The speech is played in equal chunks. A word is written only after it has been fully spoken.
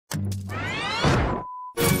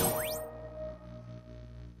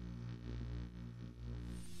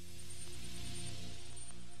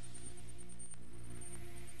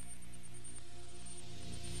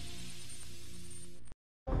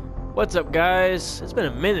What's up, guys? It's been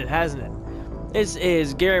a minute, hasn't it? This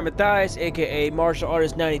is Gary Mathias, aka Martial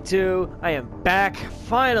Artist 92. I am back,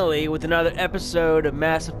 finally, with another episode of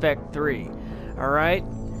Mass Effect 3. Alright?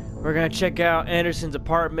 We're gonna check out Anderson's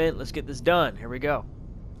apartment. Let's get this done. Here we go.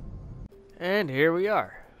 And here we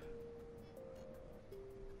are.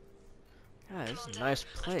 God, this is a nice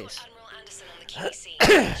place.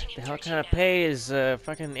 The hell kind of pay is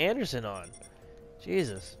fucking Anderson on?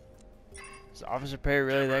 Jesus. Is officer pay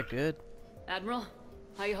really that good? Admiral,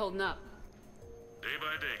 how you holding up? Day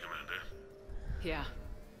by day, Commander. Yeah.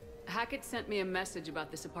 Hackett sent me a message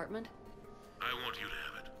about this apartment. I want you to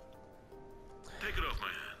have it. Take it off my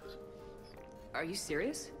hands. Are you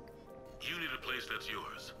serious? You need a place that's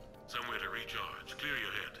yours. Somewhere to recharge, clear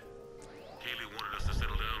your head. Kaylee wanted us to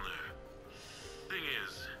settle down there. Thing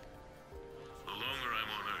is, the longer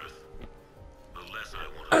I'm on Earth, the less I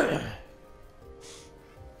want to leave.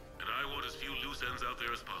 And I want as few loose ends out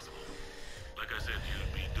there as possible. Like I said,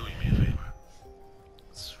 you'd be doing me a favor.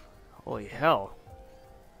 Holy hell.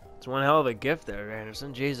 It's one hell of a gift there,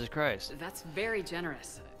 Anderson. Jesus Christ. That's very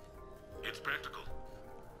generous. It's practical.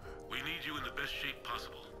 We need you in the best shape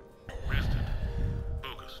possible. Rested.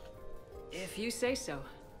 Focused. If you say so.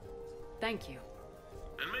 Thank you.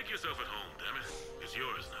 And make yourself at home, damn it. It's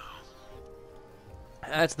yours now.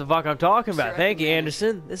 That's the fuck I'm talking about. Sure, Thank you, man.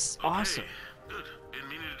 Anderson. This is Okay, awesome. good. Been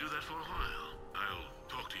meaning to do that for a while. I'll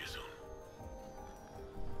talk to you soon.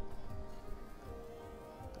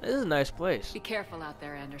 This is a nice place. Be careful out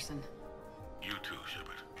there, Anderson. You too,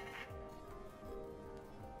 Shepard.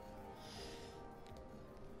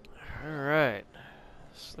 Alright.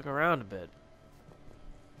 Let's look around a bit.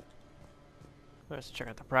 Let's check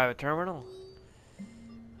out the private terminal.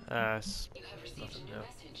 You have received a new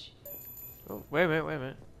message. Oh, wait a minute, wait a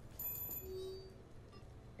minute.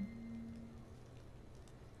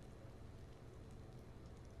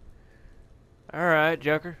 Alright,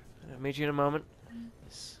 Joker. I'll meet you in a moment.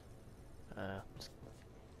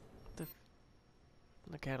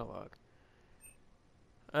 The catalog.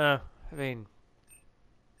 I mean...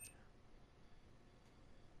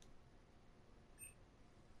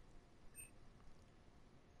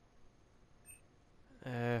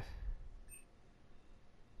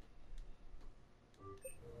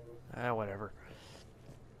 whatever.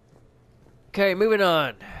 Okay, moving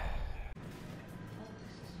on.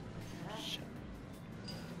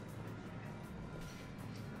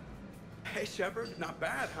 Hey, Shepard, not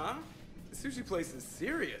bad, huh? The sushi place is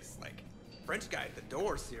serious. Like, French guy at the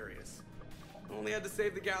door serious. Only had to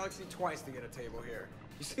save the galaxy twice to get a table here.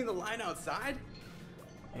 You seen the line outside?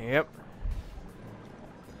 Yep.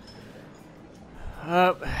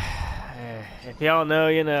 If y'all know,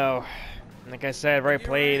 you know. Like I said, I've already Here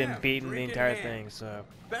played I and am, beaten the drink in entire hand. thing, so.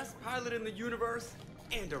 Best pilot in the universe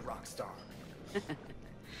and a rock star.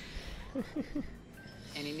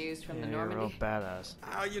 Any news from the Yeah, you're real Normandy? badass.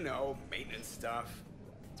 You know, maintenance stuff.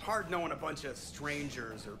 It's hard knowing a bunch of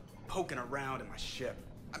strangers or poking around in my ship.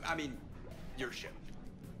 I mean, your ship.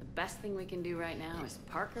 The best thing we can do right now is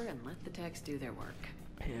park her and let the techs do their work.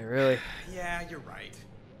 Yeah, really? Yeah, you're right.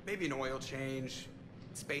 Maybe an oil change,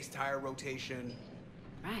 space tire rotation.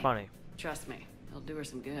 Right. Funny. Trust me, it'll do her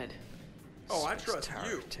some good. Oh, I Space trust tower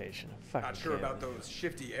you. rotation. Fucking Not sure kidding about me. those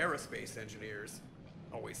shifty aerospace engineers.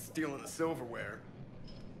 Always stealing the silverware.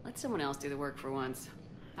 Let someone else do the work for once.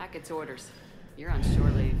 Hackett's orders. You're on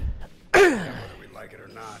shore leave. Whether we like it or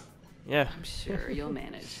not. Yeah. I'm sure you'll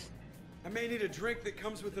manage. I may need a drink that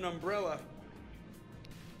comes with an umbrella.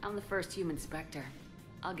 I'm the first human Spectre.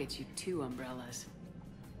 I'll get you 2 umbrellas.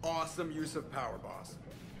 Awesome use of power, boss.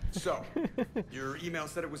 So, your email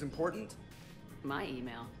said it was important? My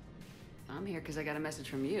email. I'm here because I got a message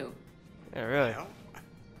from you. Yeah, really. Well,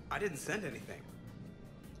 I didn't send anything.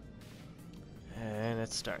 And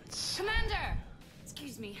it starts. Commander!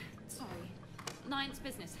 Excuse me. Sorry. Alliance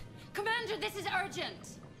business. Commander, this is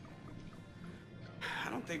urgent! I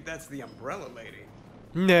don't think that's the umbrella lady.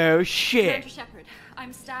 No shit. Commander Shepard,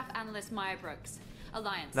 I'm Staff Analyst Maya Brooks.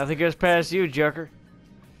 Alliance. Nothing goes past you, Joker.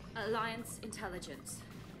 Alliance Intelligence.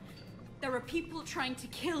 There are people trying to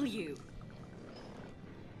kill you.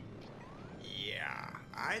 Yeah,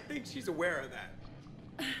 I think she's aware of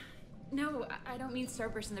that. No, I don't mean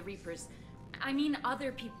Cerberus and the Reapers. I mean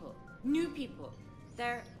other people. New people.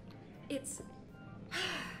 It's...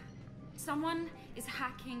 Someone is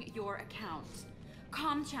hacking your account.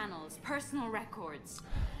 Comm channels, personal records.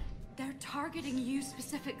 They're targeting you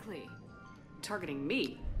specifically. Targeting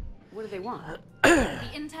me? What do they want? The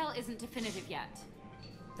intel isn't definitive yet.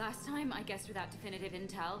 Last time, I guess without definitive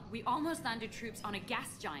intel, we almost landed troops on a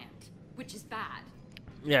gas giant, which is bad.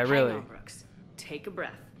 Yeah, Hang really. on, Brooks. Take a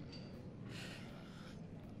breath.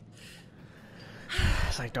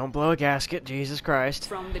 It's like, don't blow a gasket, Jesus Christ.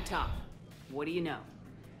 From the top. What do you know?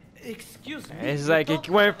 Excuse me. It's like it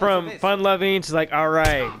went from fun-loving to like, all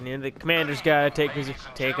right, you know, the commander's got to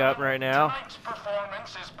take up right now. Tonight's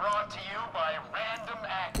performance is brought to you by random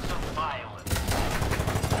acts of violence.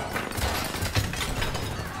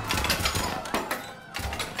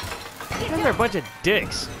 They're a bunch of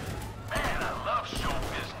dicks. Man, I love show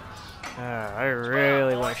business. I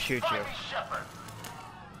really want to shoot you. Shepherd.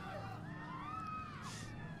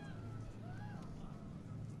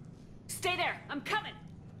 Stay there. I'm coming.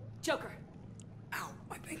 Joker. Ow,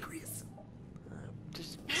 my pancreas.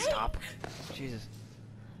 Just stop. Jesus.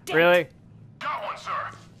 Damn Really? it. Got one, sir.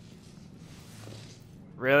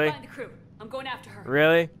 Really? Find the crew. I'm going after her.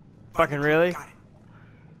 Really? Fucking really? Got it.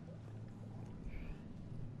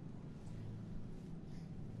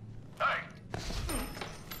 Hey.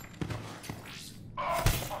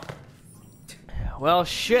 Well,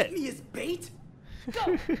 shit. Me as bait?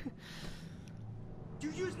 Go.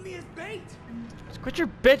 You used me as bait. Just quit your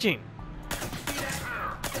bitching.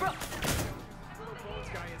 Brooks, This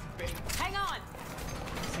guy is bait. hang on.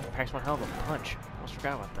 This thing packs one hell of a punch. Almost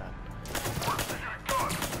forgot about that.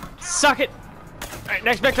 Suck it! Alright,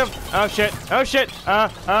 next victim! Oh shit! Oh shit!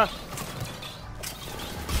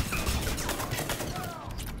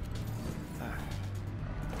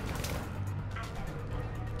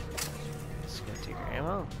 This is gonna take your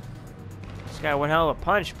ammo. This guy one hell of a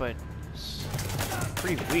punch, but it's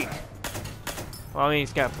pretty weak. Well, I mean,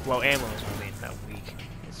 he's got low ammo, so I mean, it's not weak.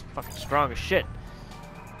 It's fucking strong as shit.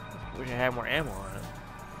 Wish I had more ammo on it.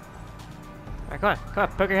 Alright, come on,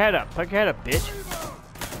 poke your head up. Poke your head up, bitch.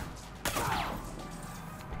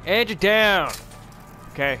 And you're down.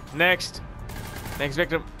 Okay, next. Next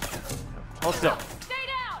victim. Hold still. Stay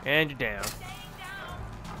down! And you're down.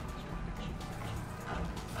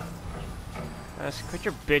 Let's quit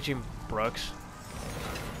your bitching, Brooks.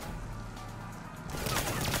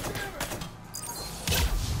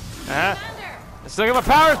 Let's look at my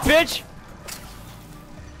powers, bitch!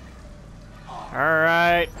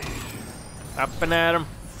 Alright. Up and at him.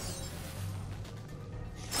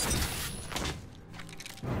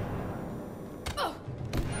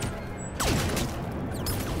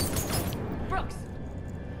 Brooks.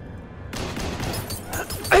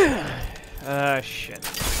 Shit.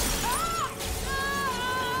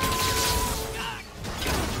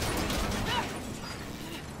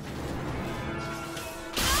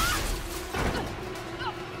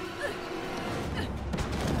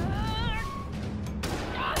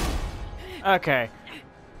 Okay.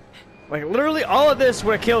 Like, literally all of this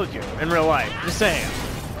would have killed you in real life. Just saying.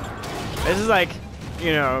 This is like,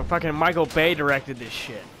 you know, fucking Michael Bay directed this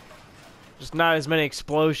shit. Just not as many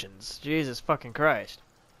explosions. Jesus fucking Christ.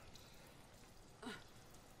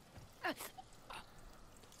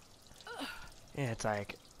 Yeah, it's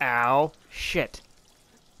like, ow, shit.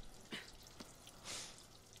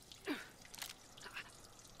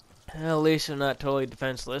 Well, at least you're not totally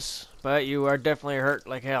defenseless, but you are definitely hurt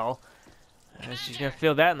like hell. She's gonna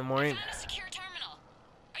feel that in the morning. Found a secure terminal.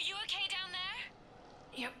 Are you okay down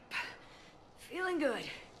there? Yep. Feeling good.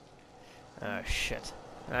 Oh, shit.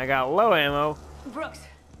 And I got low ammo, Brooks,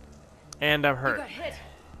 and I'm you hurt. got hit.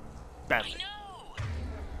 I Badly.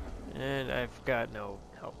 know. And I've got no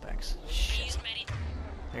health packs. I Shit. used medi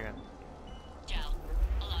Hang on. gel.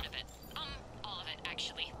 A lot of it. All of it,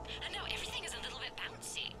 actually. And now everything is a little bit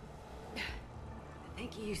bouncy. I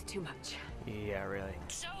think you used too much. Yeah, really.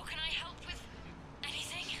 So, can I help with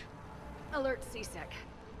anything? Alert C-Sec.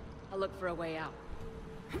 I'll look for a way out.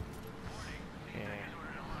 Yeah.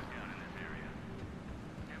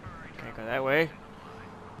 Can I go that way?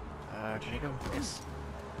 Can I go this?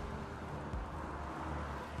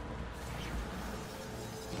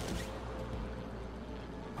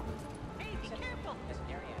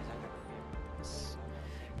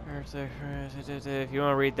 If you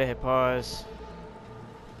want to read the hit pause.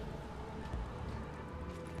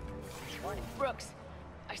 Brooks,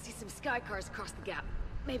 I see some sky cars across the gap.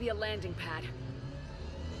 Maybe a landing pad.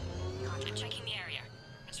 I'm checking the area.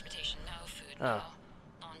 Transportation, no. Food, Oh.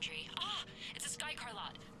 no. Laundry. Ah, it's a sky car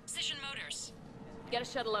lot. Cision Motors. Get a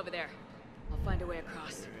shuttle over there. I'll find a way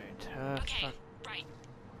across. Right, Okay, fuck. right.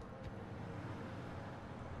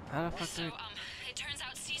 How the fuck So, do it turns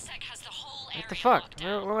out C-Sec has the whole area What the fuck? locked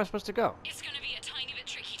down. Where am I supposed to go? It's gonna be a tiny bit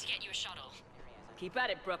tricky to get you a shuttle. Keep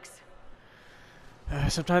at it, Brooks.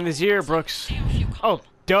 Sometime this year, Brooks. Stay off your call. Oh,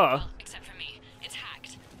 duh. Well, except for me. It's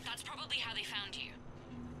hacked. That's probably how they found you.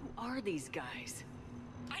 Who are these guys?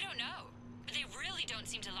 I don't know. But they really don't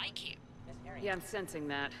seem to like you. Yeah, I'm sensing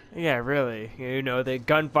that. Yeah, really. You know, the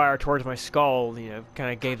gunfire towards my skull, you know,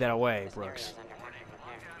 kind of gave that away, Brooks.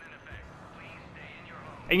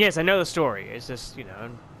 And yes, I know the story. It's just, you know,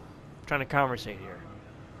 I'm trying to conversate here.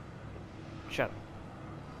 Shut up.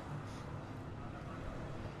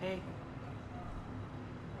 Hey.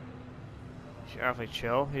 You're awfully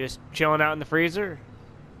chill. You're just chilling out in the freezer?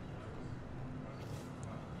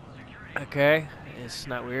 Okay, it's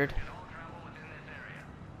not weird.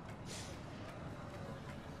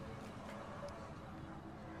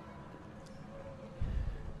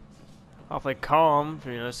 Awfully calm,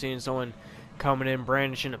 you know, seeing someone coming in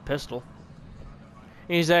brandishing a pistol.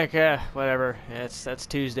 He's like, whatever. Yeah, that's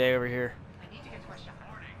Tuesday over here.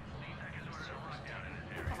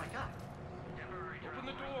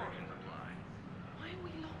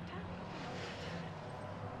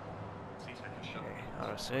 Okay,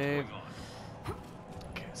 auto save.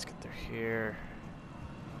 Okay, let's get through here.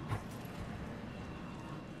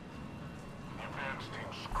 The advance team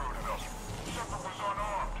screwed it up. Shepard was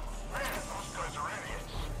unarmed. Man, those guys are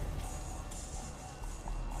idiots.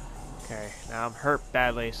 Okay, now I'm hurt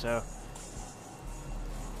badly, so.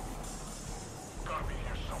 Gotta be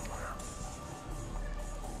here somewhere.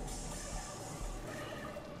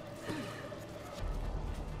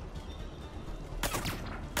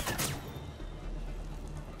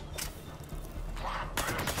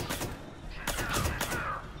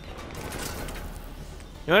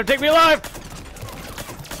 You wanna take me alive?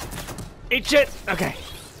 Eat shit! Okay.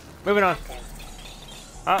 Moving on.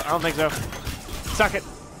 Oh, I don't think so. Suck it.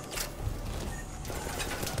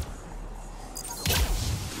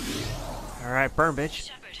 Alright, burn, bitch.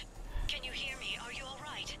 Shepard, can you hear me? Are you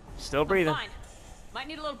alright? Still breathing. Fine. Might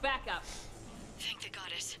need a little backup. Thank the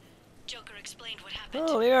goddess. Joker explained what happened.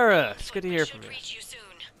 Oh, Liara. It's good to hear from Should you. reach you soon.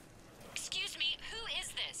 Excuse me, who is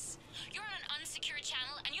this? You're on an unsecured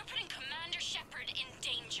channel and you're putting Commander Shepard in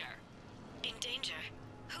danger. In danger?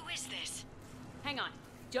 Who is this? Hang on.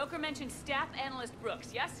 Joker mentioned staff analyst Brooks,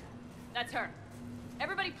 yes? That's her.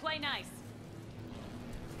 Everybody play nice.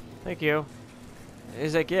 Thank you.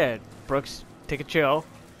 He's like, yeah, Brooks, take a chill.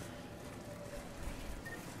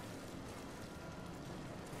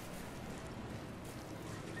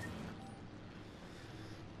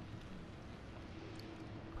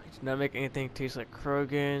 Did not make anything taste like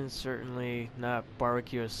Krogan. Certainly not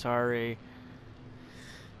barbecue asari.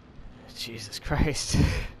 Jesus Christ.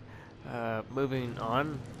 Moving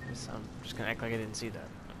on. I'm just gonna act like I didn't see that.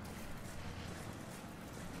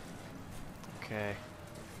 Okay.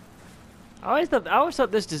 I always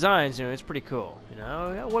thought this design, you know, it's pretty cool. You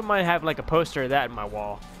know, I wouldn't mind having like a poster of that in my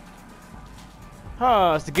wall.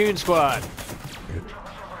 Oh, it's the Goon Squad.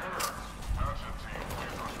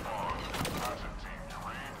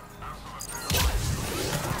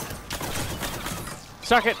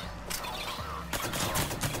 Suck it.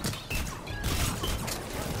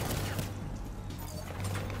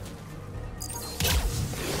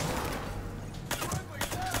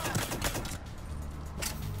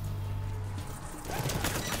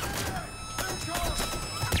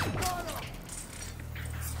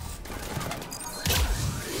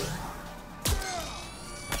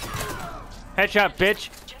 Headshot, bitch.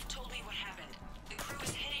 Jeff told me what happened. The crew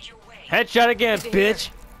is headed your way. Headshot again, Good to hear. bitch.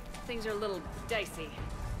 Things are a little dicey.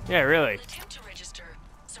 Yeah, really. Attempt to register.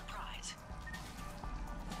 Surprise.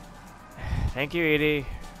 Thank you, Edie.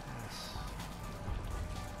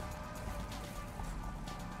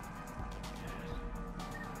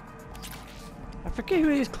 I forget who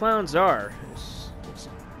these clowns are.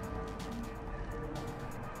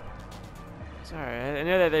 It's alright. I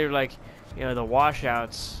know that they're like, you know, the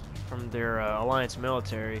washouts from their Alliance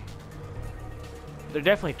military. They're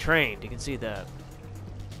definitely trained. You can see that.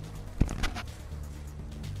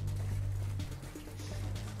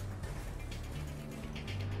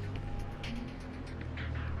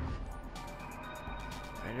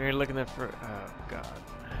 Alright, you're looking at for. Oh god.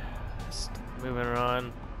 Just moving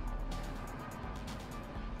on.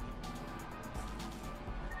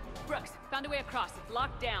 Brooks, found a way across. It's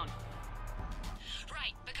locked down.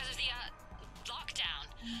 Right, because of the lockdown.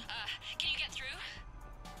 Can you get through?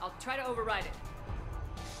 I'll try to override it.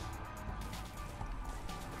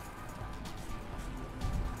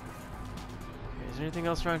 Is there anything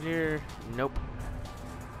else around here? Nope.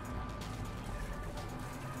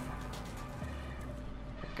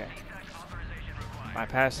 Okay.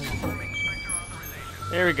 Bypassing.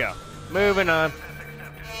 There we go. Moving on.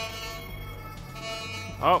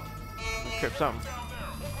 Oh, trip something.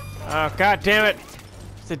 Oh, god damn it!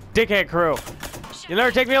 It's the dickhead crew. You'll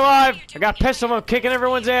never take me alive. I got pissed. I'm kicking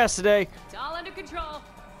everyone's ass today. It's all under control.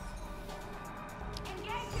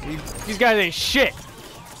 These guys ain't shit.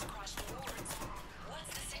 What's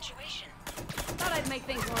the situation? Thought I'd make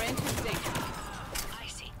things more interesting. I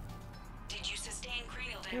see. Did you sustain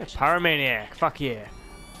cranial Yeah, damage? pyromaniac. Fuck yeah.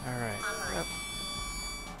 Alright. Yep.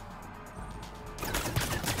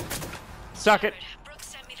 Suck it. Brooks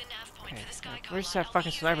sent me the nav point Okay. for the sky car Where's line. that I'll fucking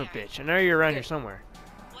meet you sniper there. bitch? I know you're around here Good. somewhere.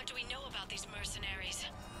 What do we know about these mercenaries?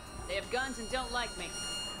 They have guns and don't like me.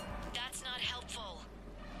 That's not helpful.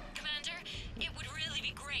 Commander, it would really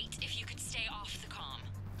be great if you could stay off the comm.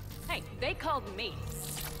 Hey, they called me.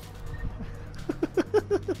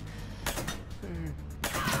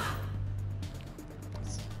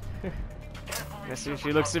 Guess if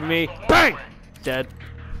she looks at me, bang! Dead.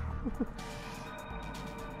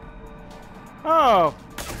 Oh,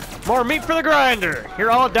 more meat for the grinder.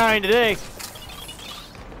 You're all dying today.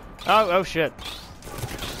 Oh shit.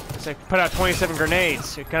 Looks like put out 27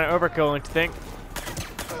 grenades. You're kind of overkill, don't you think?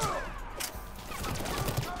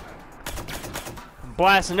 I'm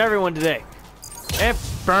blasting everyone today. And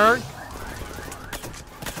burn.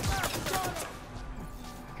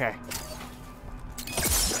 Okay.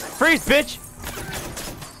 Freeze, bitch!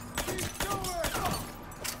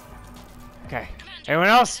 Okay. Anyone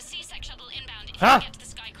else? There's a C-Sec shuttle inbound if Huh? you get to the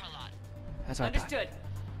sky car lot. That's what I thought. Understood.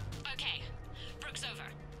 Okay. Brooks over.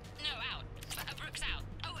 No, out. Brooks out.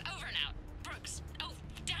 Oh, over and out. Brooks. Oh,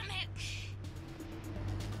 damn it.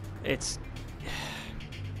 It's...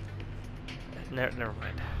 Never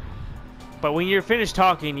mind. But when you're finished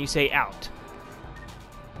talking, you say out.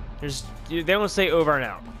 They don't say over and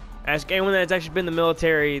out. Ask anyone that's actually been in the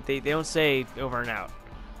military, they don't say over and out.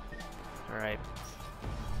 Alright.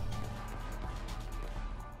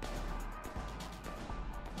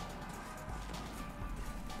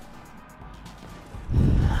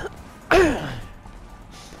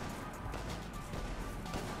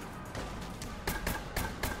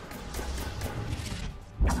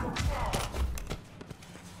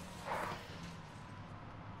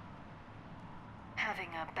 Having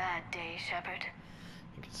a bad day, Shepard.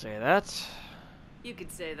 You can say that. You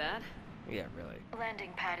could say that. Yeah, really.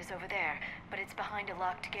 Landing pad is over there, but it's behind a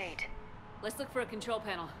locked gate. Let's look for a control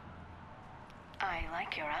panel. I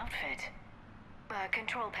like your outfit.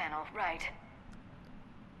 Control panel, right.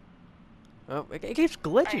 Oh, it keeps I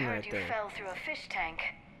glitching heard right you there. fell through a fish tank.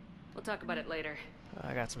 We'll talk about it later.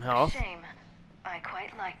 I got some health. Shame. I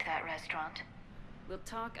quite liked that restaurant. We'll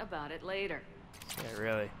talk about it later. Yeah,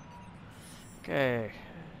 really. Okay.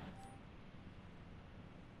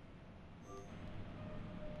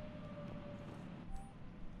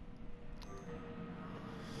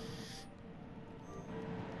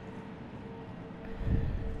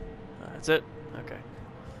 That's it? Okay.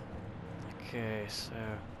 Okay, so...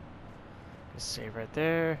 Just save right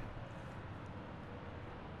there.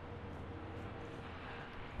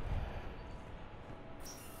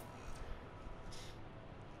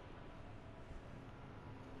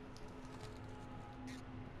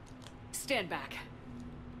 Stand back.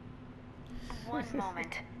 One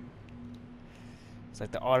moment. It's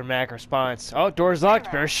like the automatic response. Oh, door's locked.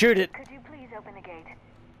 Hello. Better shoot it. Could you please open the gate?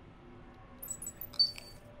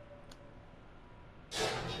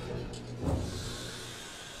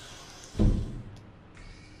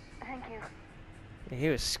 Thank you. Yeah, he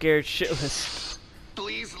was scared shitless.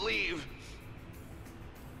 Please leave.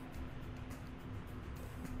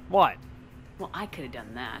 What? Well, I could have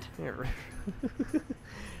done that. Yeah, right.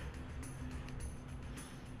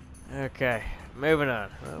 Okay, moving on.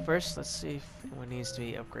 Well, first, let's see if one needs to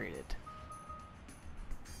be upgraded.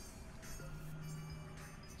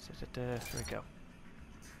 There we go.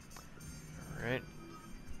 Alright.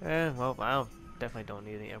 Well, I definitely don't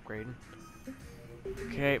need any upgrading.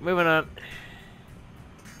 Okay, moving on.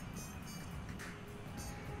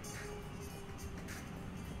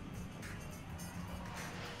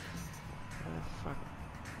 Fuck.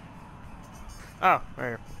 Oh, right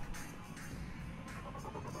here.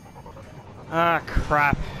 Ah,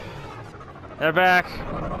 crap. They're back.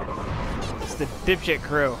 It's the Dipshit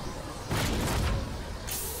crew.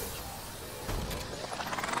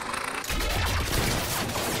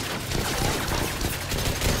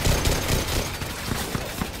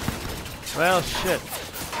 Well, shit.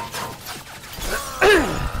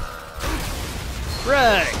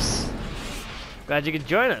 Rex! Glad you could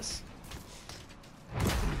join us.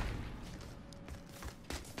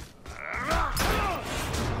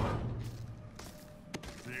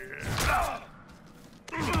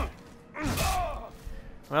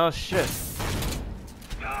 Well, shit.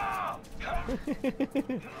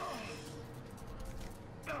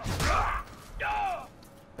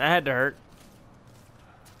 That had to hurt.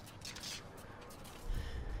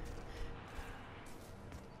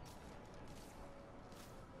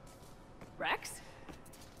 Rex?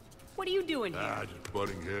 What are you doing here? Just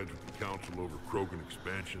butting heads with the council over Krogan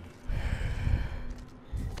expansion.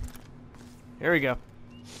 Here we go.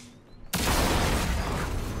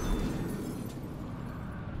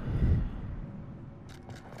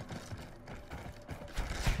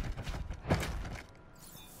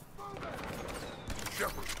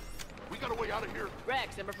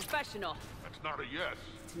 Relax, I'm a professional. That's not a yes.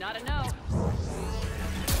 It's not a no.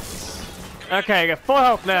 Okay, I got full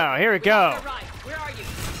health now. Here we go. All right, where are you?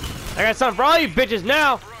 I got something for all you bitches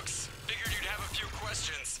now. Brooks, figured you'd have a few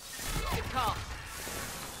questions. Good call.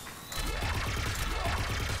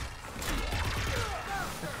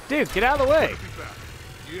 Dude, get out of the way.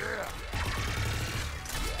 Yeah.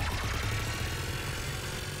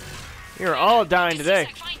 You're all dying Did today.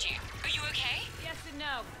 C-Sec find you? Are you okay? Yes and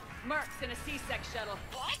no. Merc's in a C-Sec shuttle.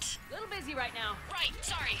 What? Little busy right now. Right,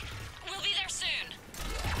 sorry. We'll be there soon.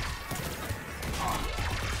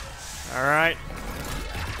 Alright.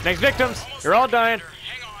 Next victims. You're all dying.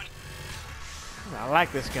 Hang on. I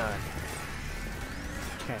like this gun.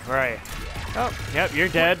 Okay, where are you? Oh, yep, you're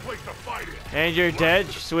dead. Place to fight it. And you're dead,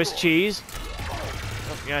 Swiss cheese.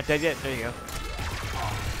 Oh, you're not dead yet. There you go.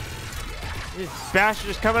 This bastard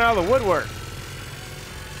is coming out of the woodwork.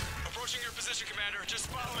 Approaching your position, Commander. Just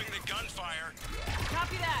following the gunfire.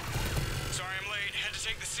 Copy that. Sorry I'm late. Had to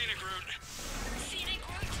take the scenic route. Scenic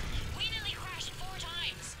route? We nearly crashed 4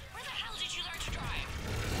 times. Where the hell did you learn to drive?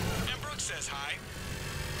 And Brooks says hi.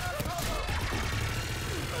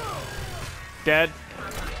 Dead.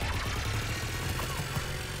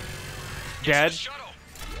 Dead. Shuttle.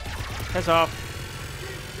 Piss off.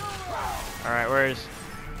 Alright, where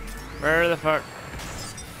the fuck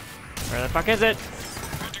is it?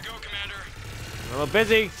 Good to go, Commander. I'm a little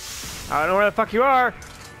busy. I don't know where the fuck you are.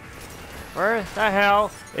 Where the hell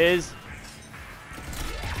is...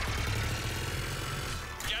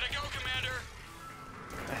 Gotta go, Commander.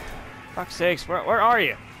 Fuck's sakes, where are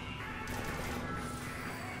you?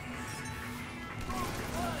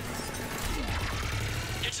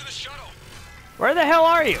 Get to the shuttle. Where the hell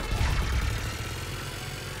are you?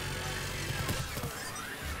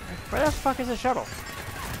 Where the fuck is the shuttle?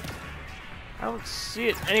 I don't see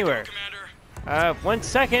it anywhere. Commander. 1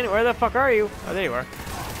 second, where the fuck are you? Oh, there you are.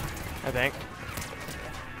 I think.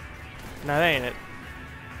 No, that ain't it.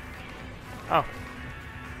 Oh.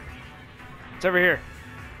 It's over here.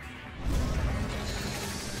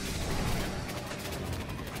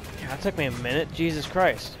 Yeah, that took me a minute. Jesus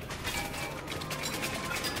Christ.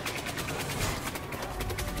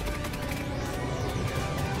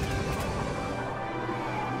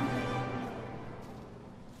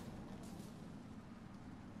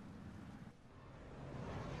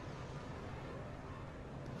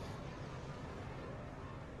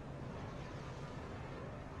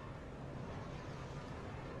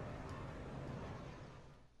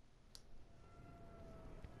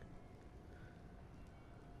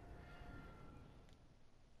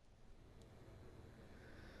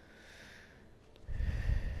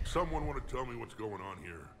 Someone want to tell me what's going on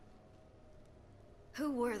here?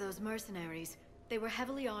 Who were those mercenaries? They were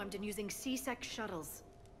heavily armed and using C-Sec shuttles.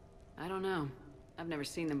 I don't know. I've never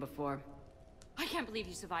seen them before. I can't believe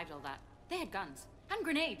you survived all that. They had guns, and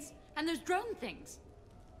grenades, and those drone things.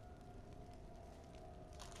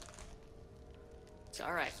 It's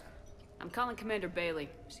alright. I'm calling Commander Bailey.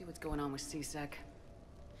 See what's going on with C-Sec.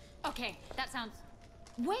 Okay, that sounds...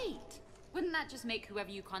 Wait! Wouldn't that just make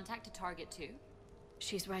whoever you contact a target too?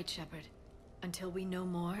 She's right, Shepard. Until we know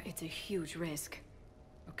more, it's a huge risk.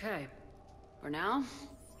 Okay. For now,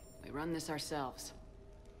 we run this ourselves.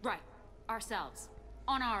 Right. Ourselves.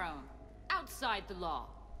 On our own. Outside the law.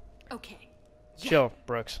 Okay. Yeah. Chill,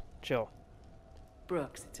 Brooks. Chill.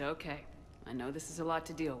 Brooks, it's okay. I know this is a lot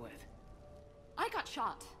to deal with. I got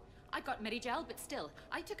shot. I got Medigel, but still,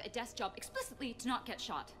 I took a desk job explicitly to not get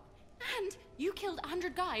shot. And you killed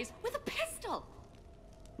 100 guys with a pistol!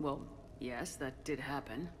 Well, yes, that did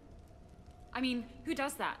happen. I mean, who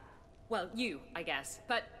does that? Well, you, I guess.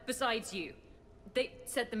 But besides you. They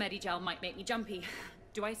said the Medigel might make me jumpy.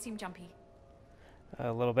 Do I seem jumpy?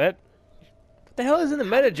 A little bit. What the hell is in the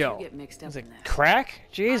Medigel? You get mixed up Is it in that? crack?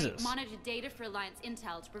 Jesus. I monitored data for Alliance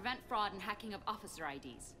intel to prevent fraud and hacking of officer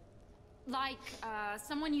IDs. Like,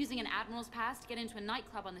 someone using an Admiral's pass to get into a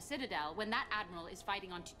nightclub on the Citadel when that Admiral is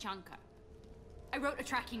fighting on Tuchanka. I wrote a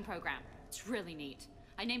tracking program. It's really neat.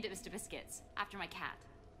 I named it Mr. Biscuits, after my cat.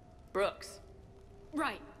 Brooks.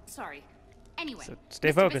 Right, sorry. Anyway, So stay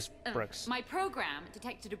Mr. focused, Brooks. My program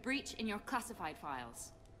detected a breach in your classified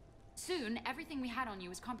files. Soon, everything we had on you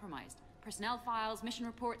was compromised. Personnel files, mission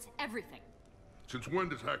reports, everything. Since when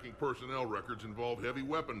does hacking personnel records involve heavy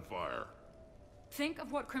weapon fire? Think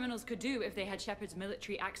of what criminals could do if they had Shepard's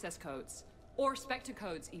military access codes. Or Spectre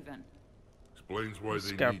codes, even. Explains why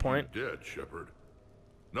they Got a need point. you dead, Shepard.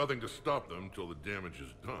 Nothing to stop them till the damage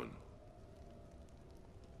is done.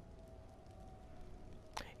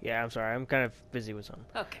 Yeah, I'm sorry. I'm kind of busy with something.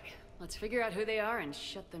 Okay, let's figure out who they are and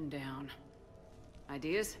shut them down.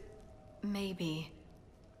 Ideas? Maybe.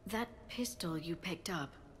 That pistol you picked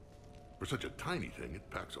up. For such a tiny thing, it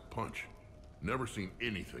packs a punch. Never seen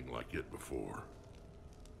anything like it before.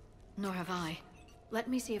 Nor have I. Let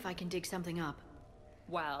me see if I can dig something up.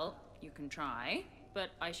 Well, you can try, but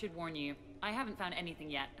I should warn you, I haven't found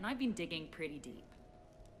anything yet, and I've been digging pretty deep.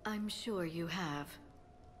 I'm sure you have.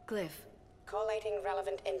 Glyph. Collating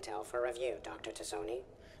relevant intel for review, Dr. Tassoni.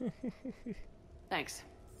 Thanks.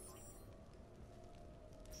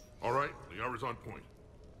 All right, the hour's on point.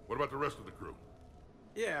 What about the rest of the crew?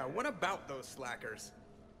 Yeah, what about those slackers?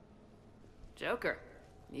 Joker,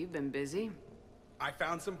 you've been busy. I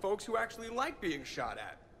found some folks who actually like being shot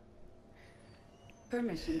at.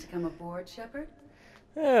 Permission to come aboard, Shepard?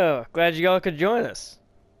 Oh, glad you all could join us.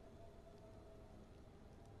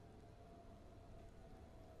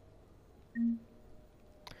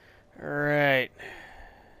 Alright.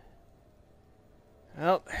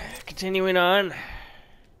 Well, continuing on.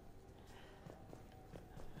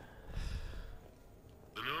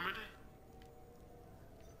 The Normandy?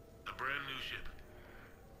 A brand new ship.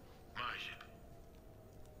 My ship.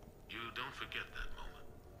 You don't forget that moment.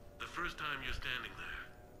 The first time you're standing there.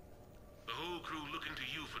 The whole crew looking to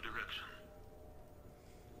you for direction.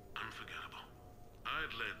 Unforgettable.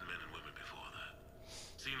 I'd led men and women before that.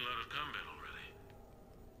 Seen a lot of combat already.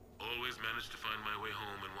 Always managed to find my way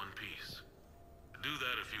home in one piece. Do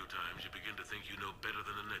that a few times, you begin to think you know better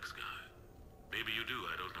than the next guy. Maybe you do,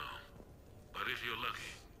 I don't know. But if you're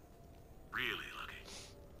lucky, really lucky,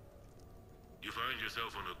 you find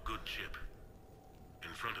yourself on a good ship,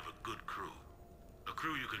 in front of a good crew. A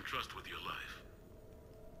crew you can trust with your life.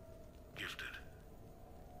 Gifted.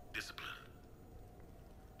 Disciplined.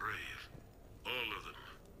 Brave. All of them.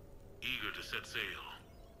 Eager to set sail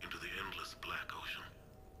into the endless black ocean.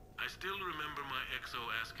 I still remember my XO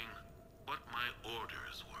asking what my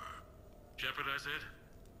orders were. Shepard, I said,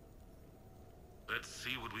 let's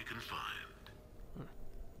see what we can find.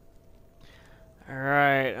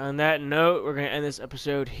 Alright, on that note, we're going to end this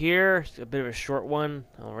episode here. It's a bit of a short one.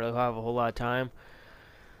 I don't really have a whole lot of time.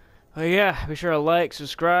 But yeah, be sure to like,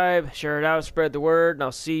 subscribe, share it out, spread the word, and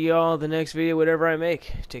I'll see y'all in the next video, whatever I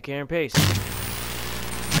make. Take care and peace.